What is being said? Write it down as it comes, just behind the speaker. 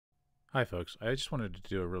Hi folks, I just wanted to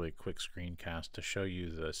do a really quick screencast to show you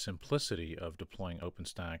the simplicity of deploying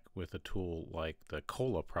OpenStack with a tool like the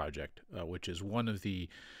Kolla project, which is one of the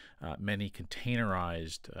many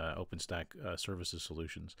containerized OpenStack services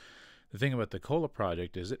solutions. The thing about the Kolla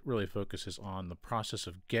project is it really focuses on the process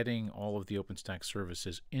of getting all of the OpenStack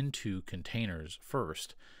services into containers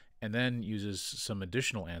first, and then uses some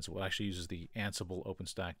additional Ansible. It actually uses the Ansible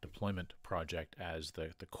OpenStack deployment project as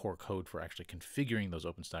the core code for actually configuring those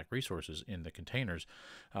OpenStack resources in the containers.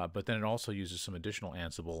 But then it also uses some additional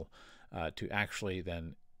Ansible to actually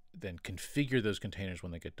then configure those containers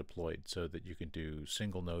when they get deployed so that you can do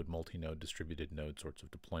single node, multi-node, distributed node sorts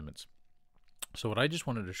of deployments. So what I just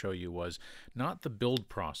wanted to show you was not the build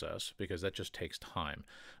process, because that just takes time,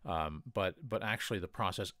 but actually the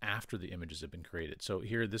process after the images have been created. So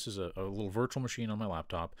here, this is a little virtual machine on my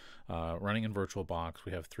laptop running in VirtualBox.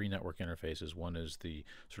 We have three network interfaces. One is the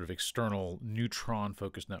sort of external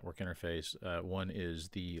neutron-focused network interface. One is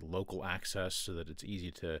the local access, so that it's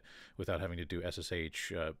easy to, without having to do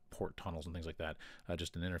SSH port tunnels and things like that,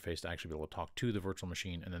 just an interface to actually be able to talk to the virtual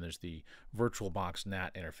machine. And then there's the VirtualBox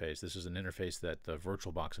NAT interface. This is an interface that the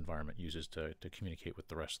VirtualBox environment uses to communicate with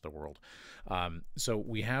the rest of the world. So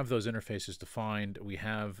we have those interfaces defined. We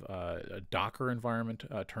have a Docker environment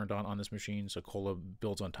turned on this machine. So Kolla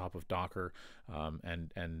builds on top of Docker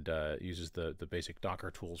and uses the basic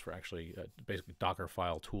Docker tools for actually basically Docker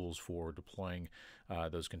file tools for deploying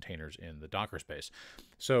those containers in the Docker space.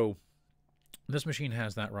 So this machine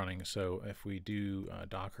has that running. So if we do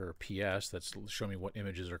docker ps, that's show me what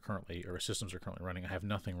images are currently, or systems are currently running. I have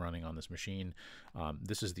nothing running on this machine.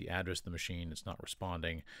 This is the address of the machine. It's not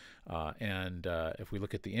responding. If we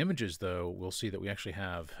look at the images, though, we'll see that we actually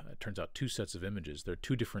have, it turns out, two sets of images. There are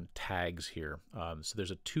two different tags here. So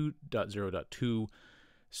there's a 2.0.2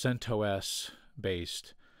 CentOS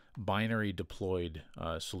based binary deployed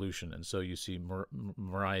solution, and so you see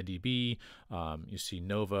MariaDB, you see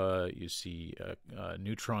Nova, you see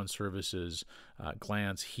Neutron services,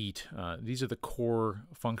 Glance, Heat. These are the core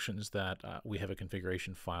functions that we have a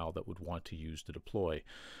configuration file that would want to use to deploy.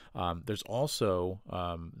 There's also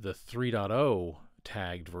the 3.0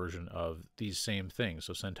 tagged version of these same things,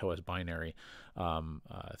 so CentOS binary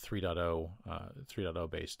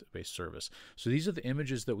 3.0 based service. So these are the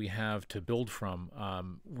images that we have to build from.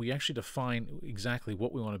 We actually define exactly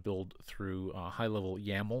what we want to build through a high-level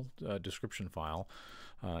YAML description file.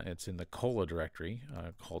 It's in the Kolla directory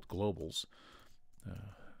called globals.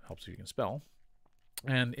 Helps if you can spell.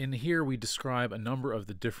 And in here, we describe a number of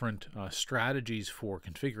the different strategies for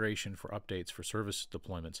configuration, for updates, for service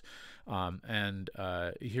deployments.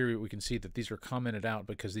 Here we can see that these are commented out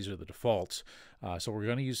because these are the defaults. So we're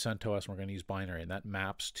going to use CentOS, and we're going to use binary, and that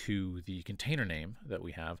maps to the container name that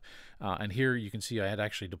we have. And here you can see I had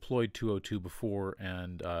actually deployed 2.0.2 before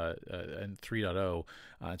and 3.0,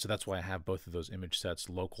 and so that's why I have both of those image sets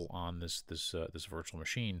local on this virtual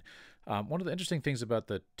machine. One of the interesting things about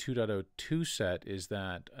the 2.0.2 set is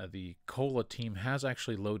that the Kolla team has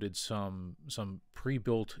actually loaded some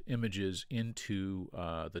pre-built images into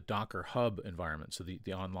the Docker Hub environment, so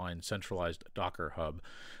the online centralized Docker Hub.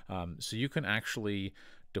 So you can actually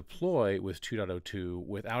deploy with 2.0.2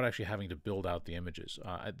 without actually having to build out the images.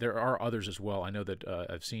 There are others as well. I know that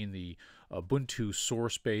I've seen the Ubuntu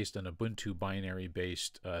source-based and Ubuntu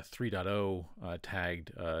binary-based 3.0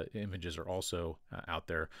 tagged images are also out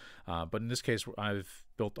there. But in this case, I've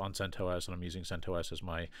built on CentOS, and I'm using CentOS as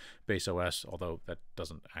my base OS, although that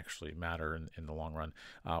doesn't actually matter in the long run.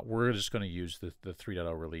 We're just going to use the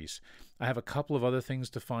 3.0 release. I have a couple of other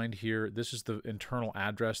things to find here. This is the internal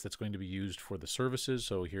address that's going to be used for the services.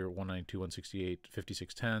 So here,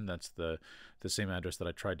 192.168.56.10, that's the same address that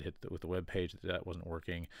I tried to hit with the web page. That wasn't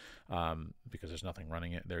working because there's nothing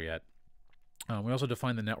running it there yet. We also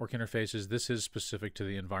define the network interfaces. This is specific to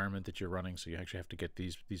the environment that you're running, so you actually have to get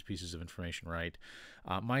these pieces of information right.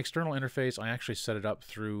 My external interface, I actually set it up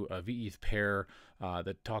through a veth pair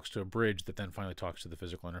that talks to a bridge that then finally talks to the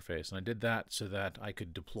physical interface. And I did that so that I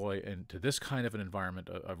could deploy into this kind of an environment,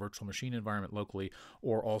 a virtual machine environment locally,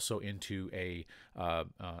 or also into a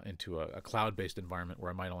cloud-based environment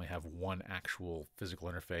where I might only have one actual physical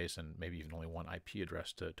interface and maybe even only one IP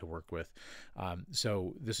address to work with.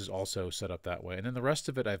 So this is also set up that way. And then the rest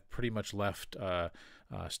of it I've pretty much left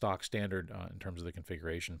stock standard in terms of the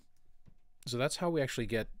configuration. So that's how we actually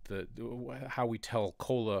get how we tell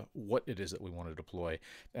Kolla what it is that we want to deploy,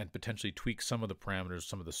 and potentially tweak some of the parameters,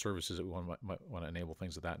 some of the services that we might want to enable,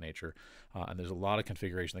 things of that nature. And there's a lot of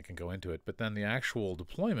configuration that can go into it. But then the actual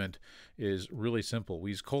deployment is really simple. We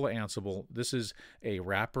use Kolla Ansible. This is a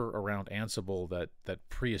wrapper around Ansible that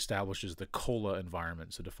pre-establishes the Kolla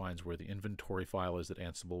environment, so defines where the inventory file is that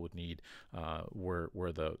Ansible would need,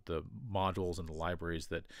 where the modules and the libraries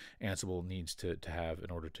that Ansible needs to have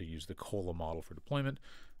in order to use the Kolla model for deployment.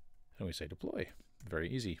 And we say deploy. Very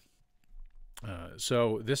easy.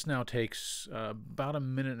 So this now takes about 1.5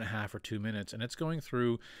 minutes or 2 minutes, and it's going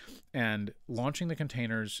through and launching the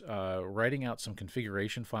containers, writing out some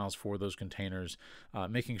configuration files for those containers,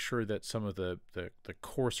 making sure that some of the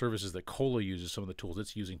core services that Kolla uses, some of the tools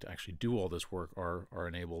it's using to actually do all this work are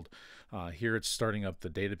enabled. Here it's starting up the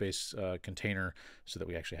database container so that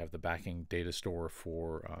we actually have the backing data store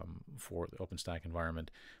for the OpenStack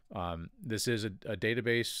environment. This is a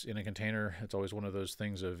database in a container. It's always one of those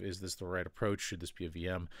things of, is this the right approach? Should this be a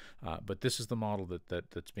VM? But this is the model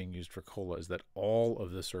that's being used for Kolla, is that all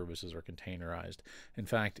of the services are containerized. In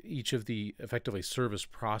fact, each of the effectively service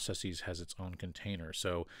processes has its own container.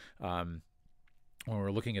 So when we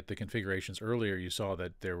were looking at the configurations earlier, you saw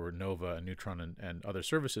that there were Nova and Neutron and other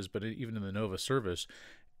services, but even in the Nova service,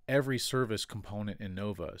 every service component in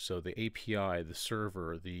Nova, so the API, the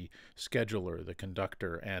server, the scheduler, the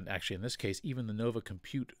conductor, and actually in this case, even the Nova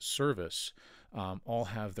Compute service, all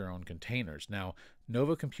have their own containers. Now,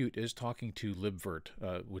 Nova Compute is talking to libvirt,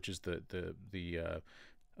 which is the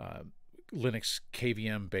Linux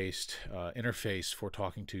KVM-based interface for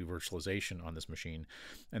talking to virtualization on this machine.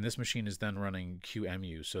 And this machine is then running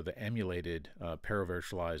QEMU, so the emulated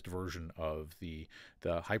paravirtualized version of the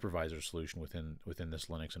hypervisor solution within this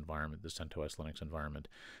Linux environment, the CentOS Linux environment.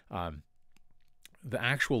 The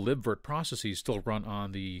actual libvirt processes still run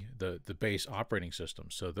on the base operating system.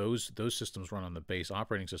 So those systems run on the base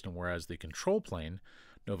operating system, whereas the control plane,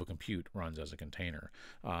 Nova Compute, runs as a container.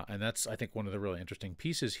 And that's, I think, one of the really interesting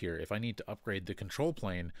pieces here. If I need to upgrade the control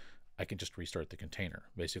plane, I can just restart the container,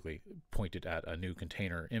 basically point it at a new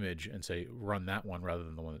container image and say run that one rather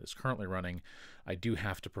than the one that is currently running. I do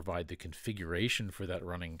have to provide the configuration for that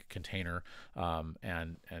running container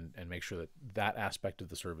and make sure that that aspect of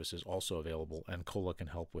the service is also available, and Kolla can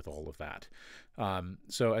help with all of that.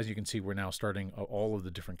 So as you can see, we're now starting all of the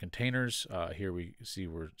different containers. Here we see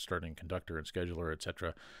we're starting conductor and scheduler,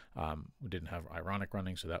 etc. We didn't have ironic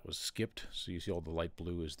running, so that was skipped. So you see all the light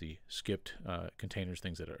blue is the skipped containers,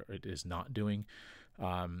 things that it is not doing.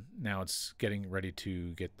 Now it's getting ready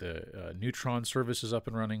to get the Neutron services up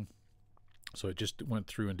and running. So it just went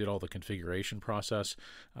through and did all the configuration process,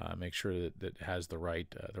 make sure that it has the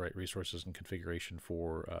right resources and configuration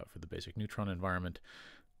for the basic Neutron environment.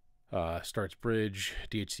 Starts bridge,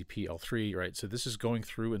 DHCP L3, right? So this is going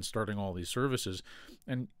through and starting all these services.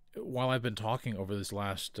 And while I've been talking over this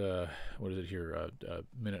last, what is it here, 1.5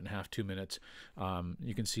 minutes, 2 minutes,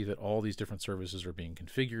 you can see that all these different services are being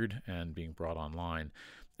configured and being brought online.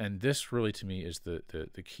 And this really, to me, is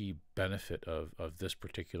the key benefit of this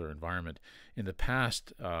particular environment. In the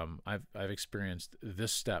past, I've experienced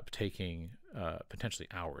this step taking potentially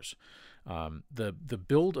hours. The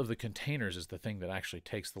build of the containers is the thing that actually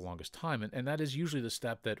takes the longest time, and that is usually the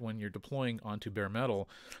step that when you're deploying onto bare metal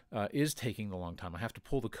is taking the long time. I have to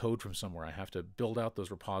pull the code from somewhere. I have to build out those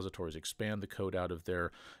repositories, expand the code out of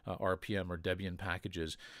their RPM or Debian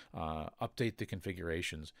packages, update the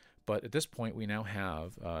configurations. But at this point, we now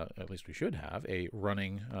have, at least we should have, a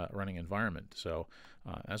running environment. So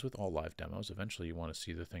as with all live demos, eventually you want to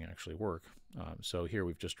see the thing actually work. So here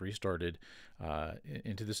we've just restarted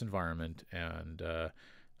into this environment, and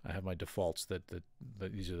I have my defaults that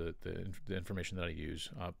these are the information that I use.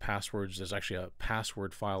 Passwords, there's actually a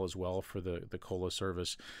password file as well for the Kolla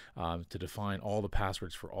service to define all the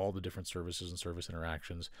passwords for all the different services and service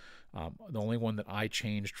interactions. The only one that I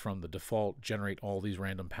changed from the default generate all these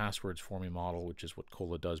random passwords for me model, which is what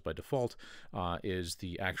Kolla does by default, is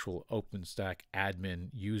the actual OpenStack admin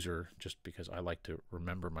user, just because I like to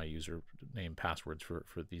remember my username passwords for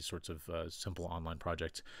these sorts of simple online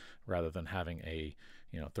projects rather than having a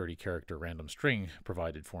 30-character random string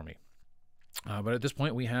provided for me. But at this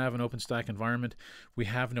point, we have an OpenStack environment. We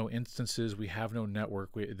have no instances. We have no network.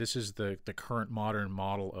 This is the current modern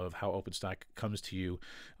model of how OpenStack comes to you.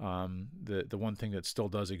 The one thing that still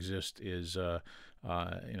does exist is,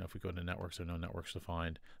 if we go into networks, there are no networks to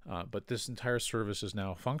find. But this entire service is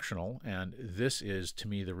now functional, and this is, to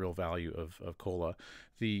me, the real value of Kolla.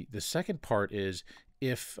 The second part is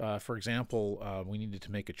if, for example, we needed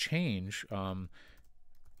to make a change,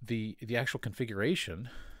 the actual configuration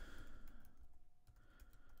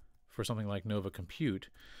for something like Nova Compute,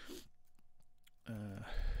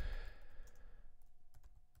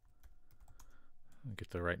 get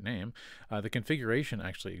the right name, the configuration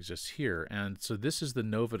actually exists here. And so this is the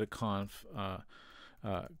Nova to conf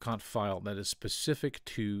file that is specific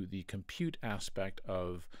to the compute aspect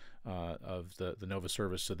of the Nova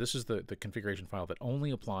service. So this is the configuration file that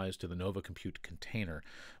only applies to the Nova Compute container.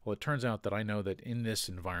 Well, it turns out that I know that in this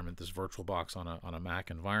environment, this VirtualBox on a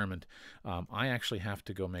Mac environment, I actually have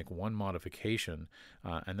to go make one modification,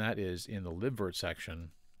 and that is in the libvirt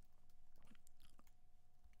section.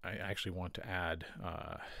 I actually want to add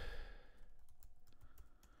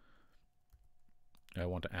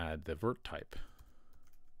the virt type.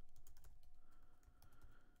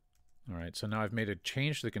 All right, so now I've made a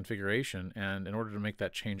change to the configuration, and in order to make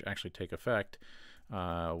that change actually take effect,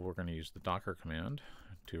 we're going to use the docker command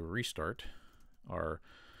to restart our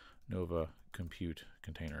Nova Compute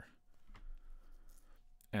container.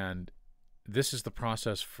 And this is the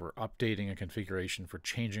process for updating a configuration, for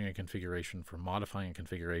changing a configuration, for modifying a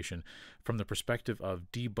configuration. From the perspective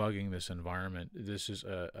of debugging this environment, this is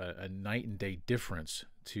a night and day difference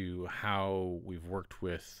to how we've worked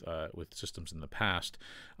with systems in the past.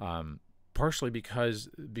 Partially because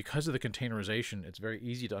of the containerization, it's very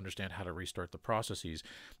easy to understand how to restart the processes.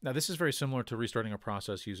 Now, this is very similar to restarting a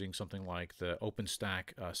process using something like the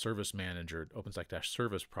OpenStack Service Manager,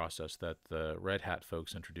 OpenStack-Service process that the Red Hat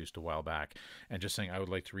folks introduced a while back, and just saying, I would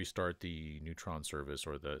like to restart the Neutron service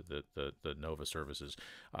or the Nova services.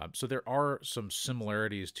 So there are some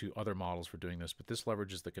similarities to other models for doing this, but this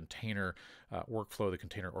leverages the container workflow, the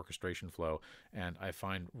container orchestration flow, and I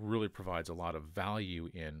find really provides a lot of value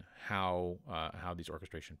in how these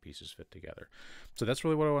orchestration pieces fit together. So that's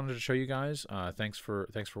really what I wanted to show you guys. Thanks for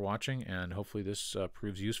watching, and hopefully this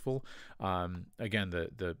proves useful. Again,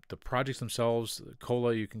 the projects themselves,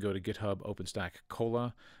 Kolla, you can go to GitHub, OpenStack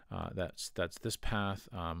Kolla. That's this path.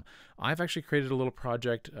 I've actually created a little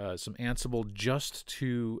project, some Ansible, just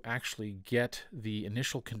to actually get the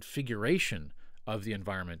initial configuration of the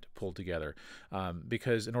environment pulled together,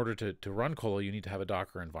 because in order to run Kolla, you need to have a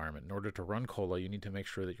Docker environment. In order to run Kolla, you need to make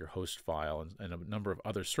sure that your host file and a number of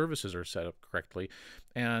other services are set up correctly.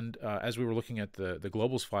 And as we were looking at the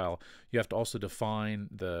globals file, you have to also define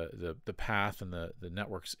the path and the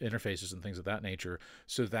network's interfaces and things of that nature,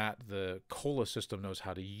 so that the Kolla system knows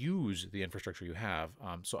how to use the infrastructure you have.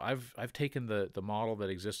 So I've taken the model that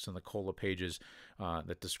exists in the Kolla pages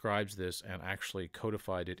that describes this and actually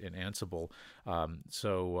codified it in Ansible.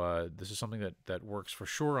 So this is something that works for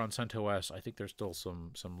sure on CentOS. I think there's still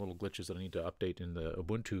some little glitches that I need to update in the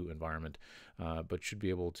Ubuntu environment, but should be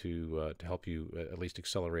able to help you at least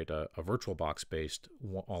accelerate a VirtualBox-based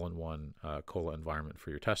all-in-one Kolla environment for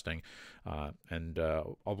your testing. And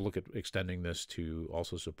I'll look at extending this to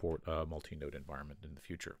also support a multi-node environment in the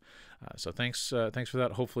future. So thanks for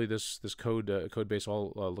that. Hopefully this code base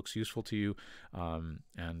all looks useful to you,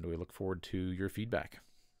 and we look forward to your feedback.